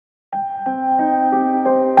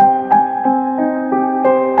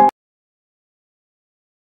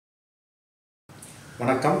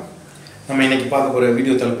வணக்கம். நம்ம இன்னைக்கு பார்க்க போகிற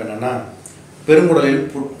வீடியோ தலைப்பு என்னென்னா, பெருங்குடலில்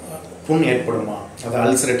புண் ஏற்படுமா, அது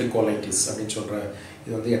அல்சரேட்டிவ் கோலைட்டிஸ் அப்படின்னு சொல்கிற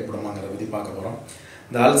இது வந்து ஏற்படுமாங்கிறத பற்றி பார்க்க போகிறோம்.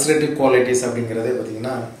 இந்த அல்சரேட்டிவ் கோலைட்டிஸ் அப்படிங்கிறதே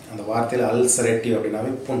பார்த்திங்கன்னா, அந்த வார்த்தையில் அல்சரேட்டிவ்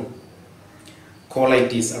அப்படின்னாவே புண்,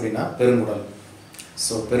 கோலைட்டிஸ் அப்படின்னா பெருங்குடல்.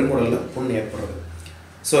 ஸோ பெருங்குடலில் புண் ஏற்படுறது.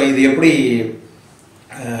 ஸோ இது எப்படி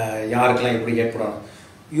யாருக்கெல்லாம் எப்படி ஏற்படும்?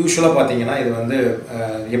 யூஸ்வலாக பார்த்தீங்கன்னா இது வந்து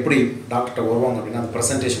எப்படி டாக்டர்கிட்ட வருவாங்க அப்படின்னா, அந்த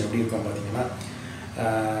ப்ரெசன்டேஷன் எப்படி இருக்கும் பார்த்தீங்கன்னா,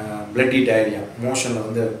 பிளட்டி டயரியா, மோஷனில்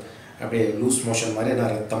வந்து அப்படியே லூஸ் மோஷன் மாதிரி என்ன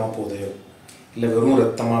ரத்தமாக போகுது, இல்லை வெறும்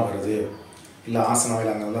ரத்தமாக வருது, இல்லை ஆசன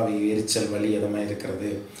வயலாங்கெல்லாம் எரிச்சல் வலி எதுவுமே இருக்கிறது,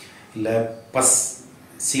 இல்லை பஸ்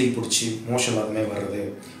சீல் பிடிச்சி மோஷன் அதுமே வருது,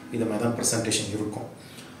 இது மாதிரி தான் ப்ரெசன்டேஷன் இருக்கும்.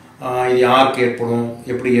 இது யாருக்கு ஏற்படும்,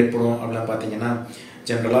 எப்படி ஏற்படும் அப்படிலாம் பார்த்தீங்கன்னா,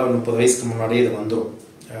 ஜென்ரலாக 30 வயசுக்கு முன்னாடியே இது வந்துடும்.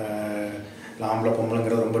 ஆம்பளை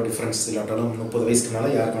பொம்பளைங்கிறது ரொம்ப டிஃப்ரென்ஸ் இல்லாட்டாலும் 30 வயசுக்கு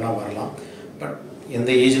மேலே யாருக்கு வேணால் வரலாம். பட் எந்த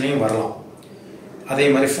ஏஜ்லேயும் வரலாம். அதே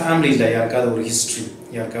மாதிரி ஃபேமிலியில் யாருக்காவது ஒரு ஹிஸ்ட்ரி,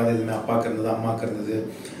 யாருக்காவது இதுமாதிரி அப்பாவுக்கு இருந்தது அம்மாவுக்கு இருந்தது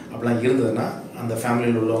அப்படிலாம் இருந்ததுன்னா, அந்த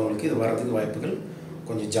ஃபேமிலியில் உள்ளவங்களுக்கு இது வர்றதுக்கு வாய்ப்புகள்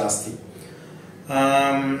கொஞ்சம் ஜாஸ்தி.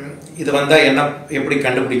 இது வந்தால் எப்படி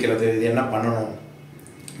கண்டுபிடிக்கிறது, இது என்ன பண்ணணும்?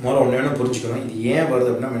 முதல்ல ஒன்று வேணும் புரிஞ்சுக்கணும், இது ஏன் வருது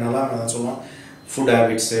அப்படின்னா, முன்னெல்லாம் நான் சொல்லுவோம் ஃபுட்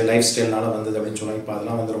ஹேபிட்ஸு, லைஃப் ஸ்டைல்னால வந்தது அப்படின்னு சொல்லுவாங்க. இப்போ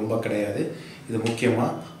அதெல்லாம் வந்து ரொம்ப கிடையாது. இது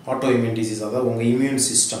முக்கியமாக autoimmune disease, அதாவது உங்கள் இம்யூன்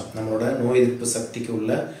சிஸ்டம், நம்மளோட நோய் எதிர்ப்பு சக்திக்கு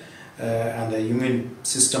உள்ள அந்த இம்யூன்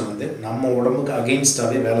சிஸ்டம் வந்து நம்ம உடம்புக்கு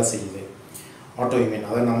அகெயின்ஸ்டாகவே வேலை செய்யுது. autoimmune,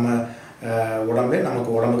 அதாவது நம்ம உடம்பே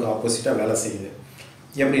உடம்புக்கு ஆப்போசிட்டாக வேலை செய்யுது.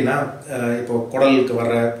 எப்படின்னா, இப்போது குடலுக்கு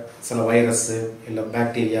வர்ற சில வைரஸ்ஸு இல்லை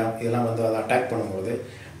பாக்டீரியா இதெல்லாம் வந்து அதை அட்டாக் பண்ணும்போது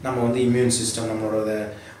நம்ம வந்து இம்யூன் சிஸ்டம், நம்மளோட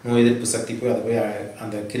நோய் எதிர்ப்பு சக்தி போய் அதை போய்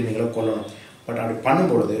அந்த கிருமிகளை கொல்லணும். பட் அப்படி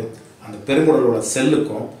பண்ணும்பொழுது அந்த பெருங்குடலோட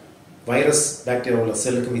செல்லுக்கும் வைரஸ் பாக்டீரியாவோட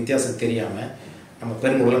செல்லுக்கும் வித்தியாசம் தெரியாமல் நம்ம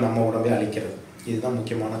பெருங்குடலை நம்ம உடம்பே அழிக்கிறது. இதுதான்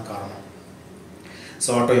முக்கியமான காரணம். ஸோ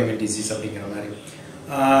autoimmune disease அப்படிங்கிற மாதிரி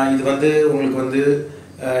இது வந்து உங்களுக்கு வந்து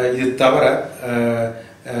இது தவிர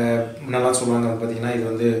நல்லா சொல்லுவாங்க பார்த்தீங்கன்னா, இது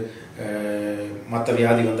வந்து மற்ற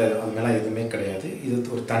வியாதி வந்து அது மேலே எதுவுமே கிடையாது. இது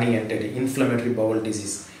ஒரு தனி entity, inflammatory Powell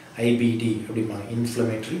disease, IPT அப்படிம்பாங்க.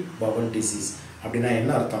 இன்ஃப்ளமேட்டரி பவல் டிசீஸ் அப்படின்னா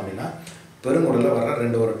என்ன அர்த்தம் அப்படின்னா, பெருங்குடலில்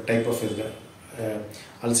வர்ற ஒரு டைப் ஆஃப் இது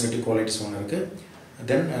அல்சரேட்டிவ் கோலைட்டிஸ் ஒன்று இருக்குது.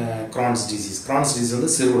 தென் கிரான்ஸ் டிசீஸ். கிரான்ஸ் டிசீஸ் வந்து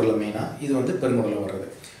சிறுகுடலில் மெயினாக, இது வந்து பெருங்குடலில் வர்றது.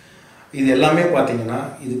 இது எல்லாமே பார்த்தீங்கன்னா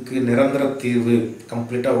இதுக்கு நிரந்தர தீர்வு,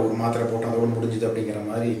 கம்ப்ளீட்டாக ஒரு மாத்திரை போட்டு அதோடு முடிஞ்சுது அப்படிங்கிற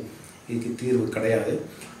மாதிரி இதுக்கு தீர்வு கிடையாது.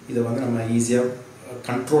 இதை வந்து நம்ம ஈஸியாக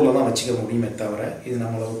கண்ட்ரோலில் தான் வச்சுக்க முடியுமே தவிர இது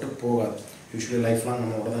நம்மளை விட்டு போகாது. யூஸ்வலி லைஃப் லாங்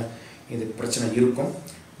நம்மளோட தான் இது பிரச்சனை இருக்கும்.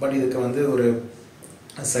 பட் இதுக்கு வந்து ஒரு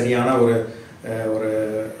சரியான ஒரு ஒரு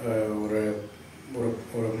ஒரு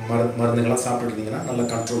ஒரு மருந்துகளாக சாப்பிட்டுருந்தீங்கன்னா நல்ல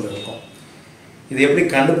கண்ட்ரோல் இருக்கும். இது எப்படி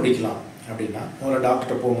கண்டுபிடிக்கலாம் அப்படின்னா, முதல்ல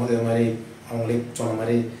டாக்டர்கிட்ட போகும்போது இது மாதிரி அவங்களே சொன்ன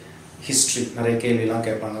மாதிரி ஹிஸ்ட்ரி நிறைய கேள்வியெலாம்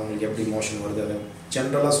கேட்பாங்க. அவங்களுக்கு எப்படி மோஷன் வருது, அது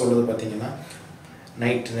ஜென்ரலாக சொல்கிறது பார்த்தீங்கன்னா,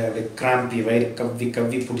 நைட்டு அப்படி கிராம்பி, வயிறு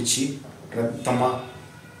கவ்வி பிடிச்சி ரத்தமாக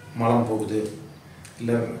மலம் போகுது,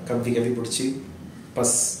 இல்லை கவ்வி பிடிச்சி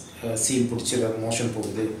பஸ் சீல் பிடிச்சி மோஷன்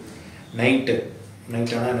போகுது, நைட்டு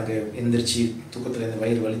ஆனால் எனக்கு எந்திரிச்சு தூக்கத்தில் இந்த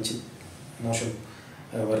வயிறு வலிச்சு மோஷன்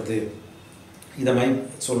வருது, இதை மாதிரி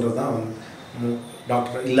சொல்கிறது தான்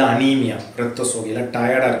டாக்டர். இல்லை அனீமியா, ரத்த சோகை, இல்லை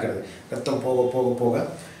டயர்டாக இருக்கிறது, ரத்தம் போக போக போக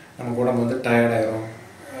நமக்கு உடம்பு வந்து டயர்டாயிரும்,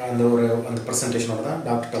 அந்த ப்ரெசன்டேஷனோட தான்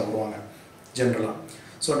டாக்டர்கிட்ட வருவாங்க ஜென்ரலாக.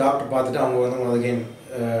 ஸோ டாக்டர் பார்த்துட்டு அவங்க வந்து அகைன்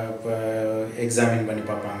இப்போ எக்ஸாமின் பண்ணி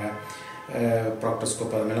பார்ப்பாங்க,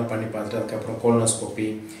 ப்ராக்டோஸ்கோப் அது மாதிரிலாம் பண்ணி பார்த்துட்டு அதுக்கப்புறம் கோலனோஸ்கோப்பி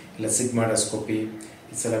இல்லை சிக்மாடோஸ்கோப்பி,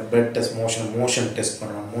 சில பிளட் டெஸ்ட், மோஷன் டெஸ்ட்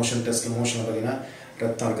பண்ணணும். மோஷன் பார்த்தீங்கன்னா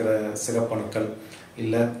ரத்தம் இருக்கிற சிகப்பணுக்கள்,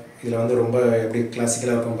 இல்லை இதில் வந்து ரொம்ப எப்படி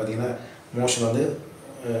கிளாசிக்கலாக இருக்கும் பார்த்தீங்கன்னா, மோஷன் வந்து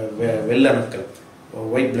வெள்ளை அணுக்கள்,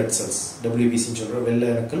 ஒயிட் பிளட் செல்ஸ், டபிள்யூபிசின்னு சொல்கிற வெள்ளை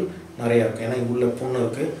அணுக்கள் நிறையா இருக்கும். ஏன்னா இங்குள்ள புண்ணு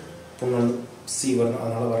இருக்குது, புண்ணு வந்து வரணும்,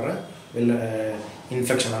 அதனால் வர்ற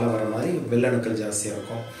இன்ஃபெக்ஷனால் வர மாதிரி வெள்ளை அணுக்கள் ஜாஸ்தியாக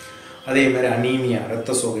இருக்கும். அதே மாதிரி அனீமியா,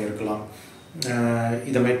 ரத்த சோகை இருக்கலாம்.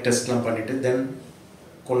 இதை மாதிரி டெஸ்ட்லாம் பண்ணிவிட்டு தென்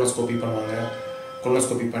கொலனோஸ்கோப்பி பண்ணுவாங்க.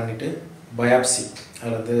 கொலனோஸ்கோப்பி பண்ணிவிட்டு பயாப்சி,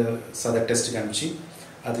 அதில் வந்து சத டெஸ்ட்டுக்கு அனுப்பிச்சு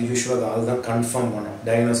அது யூஸ்வலாக அதுதான் கன்ஃபார்ம் பண்ணும்.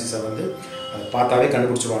 டயக்னோசிஸை வந்து அதை பார்த்தாவே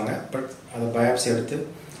கண்டுபிடிச்சிடுவாங்க. பட் அதை பயாப்சி எடுத்து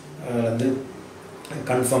அதில் வந்து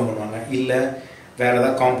கன்ஃபார்ம் பண்ணுவாங்க. இல்லை வேறு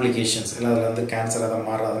ஏதாவது காம்ப்ளிகேஷன்ஸ், இல்லை அதில் வந்து கேன்சர் எதாவது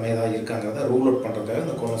மாற அதுமாதிரி ஏதாவது இருக்காங்கிறத ரூல் அவுட் பண்ணுறதுக்காக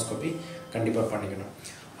இந்த கொலனோஸ்கோப்பி கண்டிப்பாக பண்ணிக்கணும்.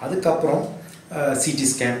 அதுக்கப்புறம் சிடி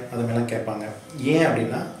ஸ்கேன் அது மாதிரிலாம் கேட்பாங்க. ஏன்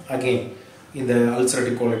அப்படின்னா, அகெயின் இந்த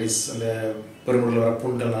அல்சரேட்டிவ் கோலைட்டிஸ், அந்த பெருங்குடலில் வர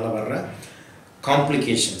புண்கள்னால வர்ற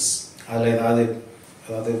காம்ப்ளிகேஷன்ஸ், அதில்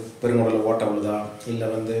அதாவது பெருங்குடலில் ஓட்ட விழுதா, இல்லை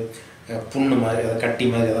வந்து புண்ணு மாதிரி ஏதாவது கட்டி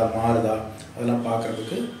மாதிரி ஏதாவது மாறுதா, அதெல்லாம்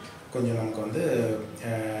பார்க்குறதுக்கு கொஞ்சம் நமக்கு வந்து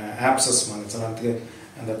ஆப்சஸ் சிலத்துக்கு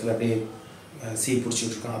அந்த இடத்துல அப்படியே சீ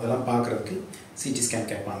பிடிச்சிட்டு இருக்கோம், அதெல்லாம் பார்க்குறதுக்கு சிடி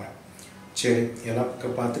ஸ்கேன் கேட்பாங்க. சரி எல்லாம்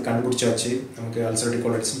பார்த்து கண்டுபிடிச்சாச்சு, நமக்கு அல்சரேட்டிவ்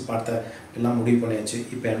கோலைட்டிஸ்னு பார்த்த எல்லாம் முடிவு பண்ணியாச்சு.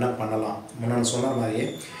 இப்போ என்ன பண்ணலாம்? முன்னால் சொன்ன மாதிரியே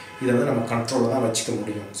இதை வந்து நம்ம கண்ட்ரோலில் தான் வச்சுக்க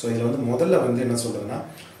முடியும். ஸோ இதில் வந்து முதல்ல வந்து என்ன சொல்கிறதுன்னா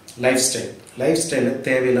லைஃப் ஸ்டைலில்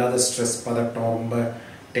தேவையில்லாத ஸ்ட்ரெஸ், பதட்டம், ரொம்ப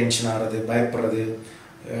டென்ஷன் ஆகிறது, பயப்படுறது,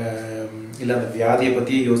 இல்லை அந்த வியாதியை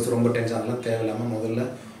பற்றியே யோசித்து ரொம்ப டென்ஷன் அதெல்லாம் தேவையில்லாமல் முதல்ல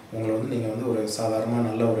உங்களை வந்து நீங்கள் வந்து ஒரு சாதாரணமாக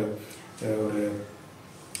நல்ல ஒரு ஒரு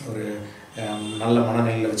ஒரு நல்ல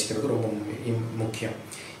மனநிலையில் வச்சுக்கிறது ரொம்ப முக்கியம்.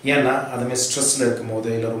 ஏன்னா அதுமாதிரி ஸ்ட்ரெஸ்ஸில் இருக்கும்போது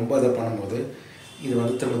இல்லை ரொம்ப இதை பண்ணும்போது இது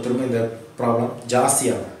வந்து திரும்ப இந்த ப்ராப்ளம்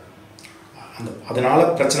ஜாஸ்தியாகும்.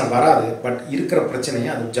 அதனால் பிரச்சனை வராது, பட் இருக்கிற பிரச்சனையை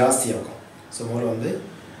அது ஜாஸ்தியாகும். ஸோ முதல்ல வந்து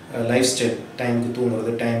லைஃப் ஸ்டைல், டைமுக்கு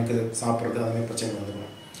தூங்குறது, டைமுக்கு சாப்பிட்றது, அதுமாதிரி பிரச்சனை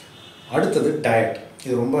வந்துக்கணும். அடுத்தது டயட்.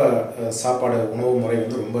 இது ரொம்ப சாப்பாடு உணவு முறை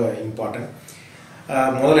வந்து ரொம்ப இம்பார்ட்டன்ட்.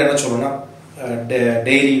 முதல்ல என்ன சொல்லணும்னா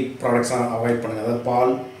டெய்ரி ப்ராடக்ட்ஸ்லாம் அவாய்ட் பண்ணுங்கள். அதாவது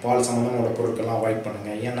பால் சம்மந்தமான பொருட்கள்லாம் அவாய்ட்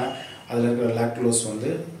பண்ணுங்கள். ஏன்னா அதில் இருக்கிற லாக்டோஸ் வந்து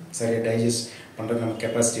சரியாக டைஜஸ்ட் பண்ணுறதுக்கு நம்ம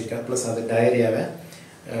கெப்பாசிட்டி இருக்காது. ப்ளஸ் அது டயரியாவை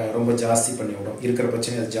ரொம்ப ஜாஸ்தி பண்ணி விடும், இருக்கிற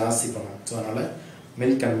பிரச்சனையை அது ஜாஸ்தி பண்ணும். ஸோ அதனால்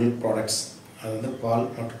மில்க் அண்ட் மில்க் ப்ராடக்ட்ஸ், அது வந்து பால்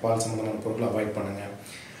மற்றும் பால் சம்மந்தமான பொருட்களை அவாய்ட் பண்ணுங்கள்.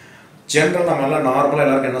 ஜென்ரல் நம்ம எல்லாம் நார்மலாக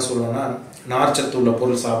எல்லாருக்கும் என்ன சொல்லுவோம்னா நார்ச்சத்து உள்ள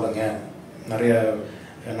பொருள் சாப்பிடுங்க, நிறைய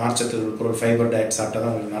நார்ச்சத்து உள்ள பொருள், ஃபைபர் டயட் சாப்பிட்டா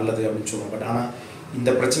தான் உங்களுக்கு நல்லது அப்படின்னு சொல்லுவோம். பட் ஆனால் இந்த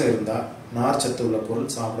பிரச்சனை இருந்தால் நார்ச்சத்து உள்ள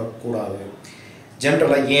பொருள் சாப்பிடக்கூடாது.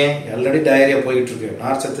 ஜென்ரலாக ஏன் ஆல்ரெடி டயரியா போயிட்டுருக்கு,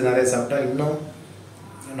 நார்ச்சத்து நிறைய சாப்பிட்டா இன்னும்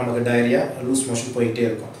நமக்கு டயரியா லூஸ் மோஷன் போயிட்டே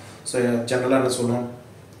இருக்கும். ஸோ ஜென்ரலாக என்ன சொல்லணும்,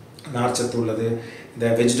 நார்ச்சத்து உள்ளது இந்த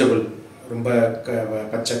வெஜிடபிள், ரொம்ப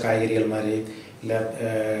பச்சை காய்கறிகள் மாதிரி, இல்லை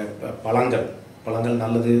பழங்கள்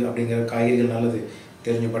நல்லது அப்படிங்கிற காய்கறிகள் நல்லது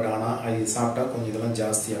தெரிஞ்சுப்பட்ட, ஆனால் அது சாப்பிட்டா கொஞ்சம் இதெல்லாம்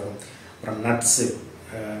ஜாஸ்தியாகும். அப்புறம் நட்ஸு,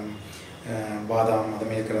 பாதாம்,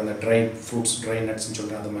 அதுமாதிரி இருக்கிற அந்த ட்ரை ஃப்ரூட்ஸ், ட்ரை நட்ஸ்ன்னு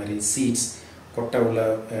சொல்கிறேன், அது மாதிரி சீட்ஸ், கொட்டை உள்ள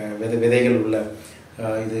விதைகள் உள்ள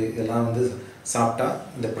இதெல்லாம் வந்து சாப்பிட்டா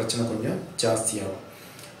இந்த பிரச்சனை கொஞ்சம் ஜாஸ்தியாகும்.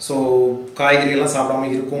 ஸோ காய்கறிகள்லாம் சாப்பிடாம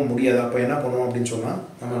இருக்கவும் முடியாது. அப்போ என்ன பண்ணுவோம் அப்படின்னு சொன்னால்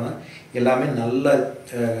நம்ம எல்லாமே நல்ல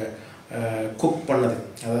குக் பண்ணது,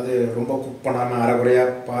 அதாவது ரொம்ப குக் பண்ணாமல்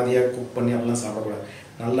அரைகுறையாக பாதியாக குக் பண்ணி அப்படிலாம் சாப்பிடக்கூடாது.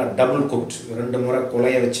 நல்லா டபுள் குக்ட், 2 முறை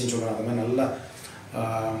கொலைய வச்சுன்னு சொல்கிறாங்க, அது மாதிரி நல்லா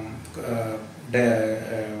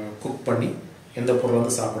குக் பண்ணி எந்த பொருளை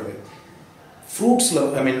வந்து சாப்பிடுறது.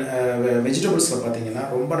 ஃப்ரூட்ஸில் வெஜிடபிள்ஸில் பார்த்தீங்கன்னா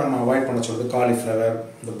ரொம்ப நம்ம அவாய்ட் பண்ண சொல்கிறது காலிஃப்ளவர்,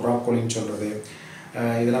 இந்த ப்ராக்கோலின்னு சொல்கிறது,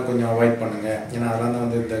 இதெல்லாம் கொஞ்சம் அவாய்ட் பண்ணுங்கள். ஏன்னா அதெல்லாம் தான்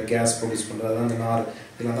வந்து இந்த கேஸ் ப்ரொடியூஸ் பண்ணுறது, அதெல்லாம் இந்த நார்,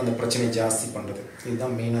 இதெல்லாம் தான் அந்த பிரச்சனையை ஜாஸ்தி பண்ணுறது.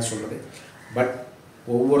 இதுதான் மெயினாக சொல்கிறது. பட்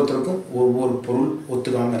ஒவ்வொருத்தருக்கும் ஒவ்வொரு பொருள்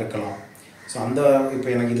ஒத்துக்காமல் இருக்கலாம். ஸோ இப்போ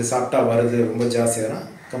எனக்கு இது சாப்பிட்டா வருது ரொம்ப ஜாஸ்தியானா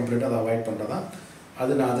கம்ப்ளீட்டாக அதை அவாய்ட் பண்ணுறது தான்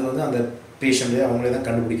அது வந்து அந்த பேஷண்ட்டே அவங்களே தான்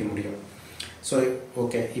கண்டுபிடிக்க முடியும். ஸோ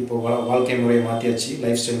ஓகே, இப்போ வாழ்க்கை முறையை மாற்றியாச்சு,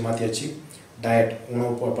 லைஃப் ஸ்டைல் மாற்றியாச்சு, டயட்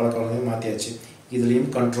உணவு பழக்க வழக்கத்தையும் மாற்றியாச்சு,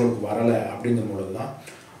 இதுலேயும் கண்ட்ரோலுக்கு வரலை அப்படிங்கும்பொழுது தான்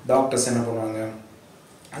டாக்டர்ஸ் என்ன பண்ணுவாங்க,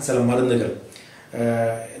 சில மருந்துகள்,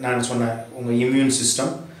 நான் சொன்னேன் உங்கள் இம்யூன்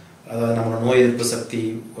சிஸ்டம், அதாவது நம்மளோட நோய் எதிர்ப்பு சக்தி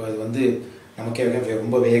அது வந்து நமக்கே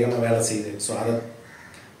ரொம்ப வேகமாக வேலை செய்யுது. ஸோ அதை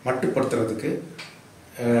மட்டுப்படுத்துறதுக்கு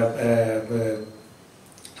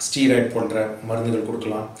ஸ்டீராய்ட் போன்ற மருந்துகள்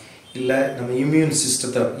கொடுக்கலாம். இல்லை நம்ம இம்யூன்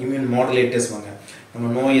சிஸ்டத்தை, இம்யூன் மாடுலேட்டர்ஸ் வாங்க, நம்ம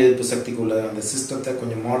நோய் எதிர்ப்பு சக்திக்கு உள்ள அந்த சிஸ்டத்தை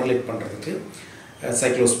கொஞ்சம் மாடுலேட் பண்ணுறதுக்கு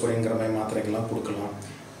சைக்ளோஸ்போரின்ங்கிற மாதிரி மாத்திரைகள்லாம் கொடுக்கலாம்.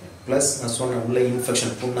 ப்ளஸ் நான் சொன்ன உள்ள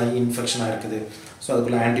இன்ஃபெக்ஷன், புண்ணாகி இன்ஃபெக்ஷனாக இருக்குது, ஸோ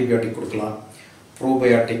அதுக்குள்ளே ஆன்டிபயோட்டிக் கொடுக்கலாம்.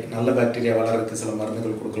 ப்ரோபயோட்டிக், நல்ல பாக்டீரியா வளர்கிறதுக்கு சில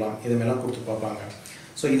மருந்துகள் கொடுக்கலாம். இதுமாரிலாம் கொடுத்து பார்ப்பாங்க.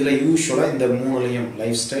 ஸோ இதில் யூஸ்வலாக இந்த 3லையும்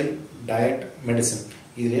லைஃப் ஸ்டைல், டயட், மெடிசன்,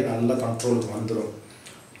 இதுலேயே நல்ல கண்ட்ரோலுக்கு வந்துடும்.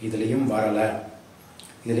 இதுலேயும் வரலை,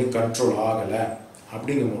 இதுலேயும் கண்ட்ரோல் ஆகலை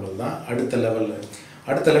அப்படிங்கும்பொழுது தான்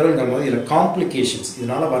அடுத்த லெவலுங்கிற போது இதில் காம்ப்ளிகேஷன்ஸ்,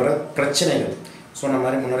 இதனால் வர்ற பிரச்சனைகள்,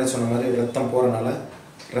 முன்னாடி சொன்ன மாதிரி ரத்தம் போகிறனால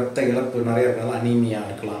ரத்த இழப்பு நிறைய இருக்கிறனால அனீமியா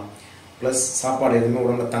இருக்கலாம். ப்ளஸ் சாப்பாடு எதுவுமே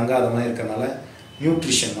உடம்புல தங்காத மாதிரி இருக்கிறனால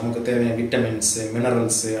நியூட்ரிஷன், நமக்கு தேவையான விட்டமின்ஸு,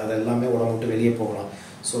 மினரல்ஸு அது எல்லாமே உடம்பு விட்டு வெளியே போகலாம்.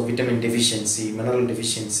 So vitamin deficiency, mineral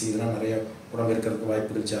deficiency இதெல்லாம் நிறைய உடம்பு இருக்கிறதுக்கு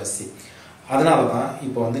வாய்ப்புகள் ஜாஸ்தி. அதனால தான்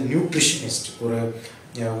இப்போ வந்து நியூட்ரிஷனிஸ்ட், ஒரு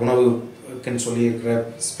உணவுக்குன்னு சொல்லி இருக்கிற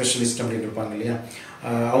ஸ்பெஷலிஸ்ட் அப்படின்னு இருப்பாங்க இல்லையா,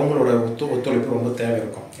 அவங்களோட ஒத்துழைப்பு ரொம்ப தேவை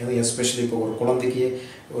இருக்கும். எஸ்பெஷலி இப்போ ஒரு குழந்தைக்கு,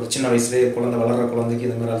 ஒரு சின்ன வயசுலேயே வளர்கிற குழந்தைக்கு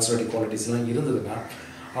இந்த மாதிரி அல்சரேட்டிவ் கோலைட்டிஸ்லாம் இருந்ததுன்னா,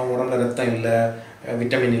 அவங்க உடம்புல ரத்தம் இல்லை,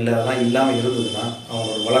 விட்டமின் இல்லை, அதெல்லாம் இல்லாமல் இருந்ததுன்னா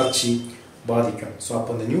அவங்களோட வளர்ச்சி பாதிக்கும். ஸோ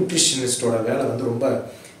அப்போ இந்த நியூட்ரிஷனிஸ்டோட வேலை வந்து ரொம்ப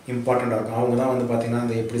இம்பார்ட்டண்ட்டாக இருக்கும். அவங்க தான் வந்து பார்த்திங்கன்னா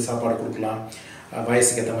இந்த எப்படி சாப்பாடு கொடுக்கலாம்,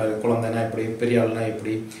 வயசுக்கு ஏற்ற மாதிரி, குழந்தைனா எப்படி, பெரிய ஆள்னா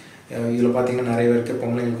எப்படி. இதில் பார்த்திங்கன்னா நிறைய பேருக்கு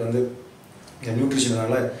பொம்பளைங்களுக்கு வந்து இந்த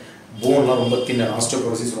நியூட்ரிஷனால போன்லாம் ரொம்ப தின்னர்,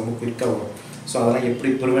 ஆஸ்டியோபோரோசிஸ் ரொம்ப குயிக்காக வரும். ஸோ அதெல்லாம் எப்படி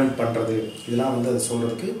ப்ரிவெண்ட் பண்ணுறது, இதெல்லாம் வந்து அதை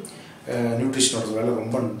சொல்கிறதுக்கு நியூட்ரிஷனோட வேலை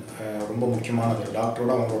ரொம்ப முக்கியமானது.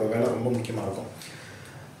 டாக்டரோட அவங்களோட வேலை ரொம்ப முக்கியமாக இருக்கும்.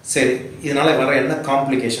 சரி, இதனால் வர என்ன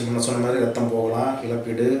காம்ப்ளிகேஷன், நம்ம சொன்ன மாதிரி ரத்தம் போகலாம்,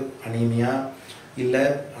 இழப்பீடு, அனீமியா, இல்லை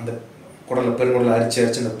அந்த குடலை பெருங்குடலை அரிச்சு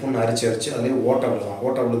அந்த புண்ணை அரிச்சு அதிலே ஓட்டை விழலாம்.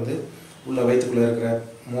 ஓட்டை விழுந்து உள்ள வயிற்றுக்குள்ளே இருக்கிற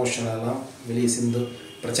மோஷன் எல்லாம் வெளியே சிந்து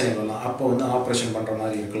பிரச்சனை வரலாம். அப்போ வந்து ஆப்ரேஷன் பண்ணுற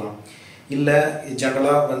மாதிரி இருக்கலாம். இல்லை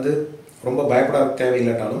ஜென்ரலாக ரொம்ப பயப்பட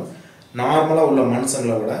தேவையில்லைட்டாலும் நார்மலாக உள்ள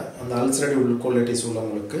மனுஷங்களை விட அந்த அல்சரேட்டிவ் கோலைட்டிஸ்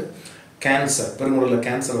உள்ளவங்களுக்கு கேன்சர், பெருங்குடலில்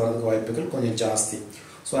கேன்சர் வர்றதுக்கு வாய்ப்புகள் கொஞ்சம் ஜாஸ்தி.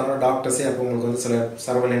 ஸோ அதனால் டாக்டர்ஸே அப்போ உங்களுக்கு சில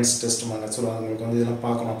சர்வேலன்ஸ் டெஸ்ட் சொல்லுவாங்க. உங்களுக்கு இதெல்லாம்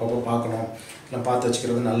பார்க்கணும், அப்பப்போ பார்க்கணும், இல்லை பார்த்து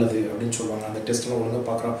வச்சுக்கிறது நல்லது அப்படின்னு சொல்லுவாங்க. அந்த டெஸ்ட்லாம்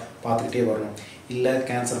ஒழுங்காக பார்த்துக்கிட்டே வரணும். இல்லை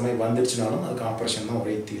கேன்சர் மாதிரி வந்துடுச்சுனாலும் அதுக்கு ஆப்ரேஷன் தான்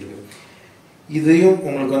ஒரே தீர்வு. இதையும்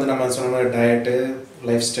உங்களுக்கு நம்ம சொன்ன மாதிரி டயட்டு,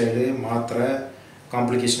 லைஃப் ஸ்டைலு, மாத்திரை,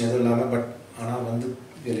 காம்ப்ளிகேஷன் எதுவும் இல்லாமல் பட் ஆனால்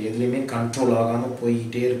இதில் எதுலேயுமே கண்ட்ரோல் ஆகாமல்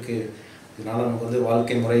போய்கிட்டே இருக்குது. இதனால் நமக்கு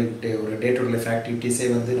வாழ்க்கை முறை ஒரு டே டு லைஃப் ஆக்டிவிட்டீஸே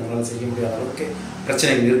நம்மளால் செய்ய முடியாத அளவுக்கு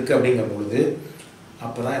பிரச்சனைகள் இருக்குது. அப்படிங்கும்பொழுது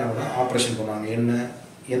அப்போ தான் என்ன ஆப்ரேஷன் பண்ணுவாங்க.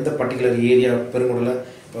 எந்த பர்டிகுலர் ஏரியா பெருங்குடலை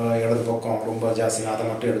இப்போ இடது பக்கம் ரொம்ப ஜாஸ்தினா அதை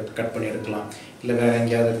மட்டும் கட் பண்ணி எடுக்கலாம். இல்லை வேறு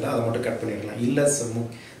எங்கேயாவது இருந்தால் அதை மட்டும் கட் பண்ணி எடுக்கலாம். இல்லை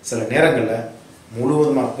சில நேரங்களில்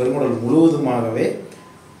முழுவதுமாக பெருங்குடல் முழுவதுமாகவே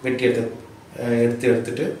வெட்டி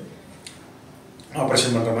எடுத்துட்டு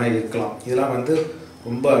ஆப்ரேஷன் பண்ணுற மாதிரி இருக்கலாம். இதெல்லாம்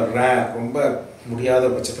ரொம்ப ரேர், ரொம்ப முடியாத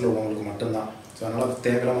பட்சத்தில் உள்ளவங்களுக்கு மட்டும்தான். ஸோ அதனால்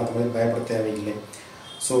தேவையில்லாமல் அது மாதிரி பயப்பட தேவையில்லை.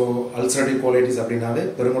 ஸோ அல்சரேட்டிவ் கோலைட்டிஸ் அப்படின்னாவே,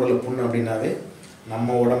 பெருங்குடல புண்ணு அப்படின்னாவே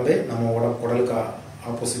நம்ம குடலுக்கு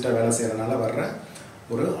ஆப்போசிட்டாக வேலை செய்கிறதுனால வர்ற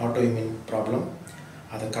ஒரு ஆட்டோஇம்யூன் ப்ராப்ளம்.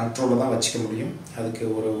 அதை கண்ட்ரோலில் தான் வச்சுக்க முடியும். அதுக்கு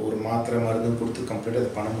ஒரு மாத்திரை மருந்து கொடுத்து கம்ப்ளீட்டாக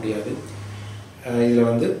அதை பண்ண முடியாது.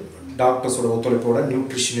 இதில் டாக்டர்ஸோட ஒத்துழைப்போட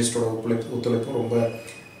நியூட்ரிஷனிஸ்டோட ஒத்துழைப்பும் ரொம்ப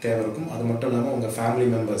தேவை இருக்கும். அது மட்டும் இல்லாமல் உங்கள் ஃபேமிலி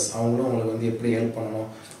மெம்பர்ஸ் அவங்களும் உங்களுக்கு எப்படி ஹெல்ப் பண்ணணும்,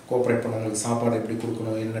 கோஆப்ரேட் பண்ணணும், உங்களுக்கு சாப்பாடு எப்படி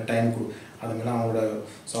கொடுக்கணும், என்ன டைம் அதுமாதிரி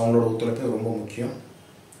அவங்களோட ஒத்துழைப்பு ரொம்ப முக்கியம்.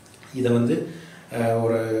 இதை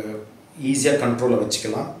ஒரு ஈஸியாக கண்ட்ரோலில்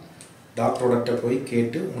வச்சுக்கலாம். டாக்டரோட போய்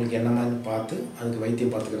கேட்டு உங்களுக்கு என்ன மாதிரி பார்த்து அதுக்கு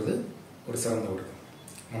வைத்தியம் பார்த்துக்கிறது ஒரு சிறந்த ஒழுக்கம்.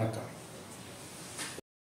 வணக்கம்.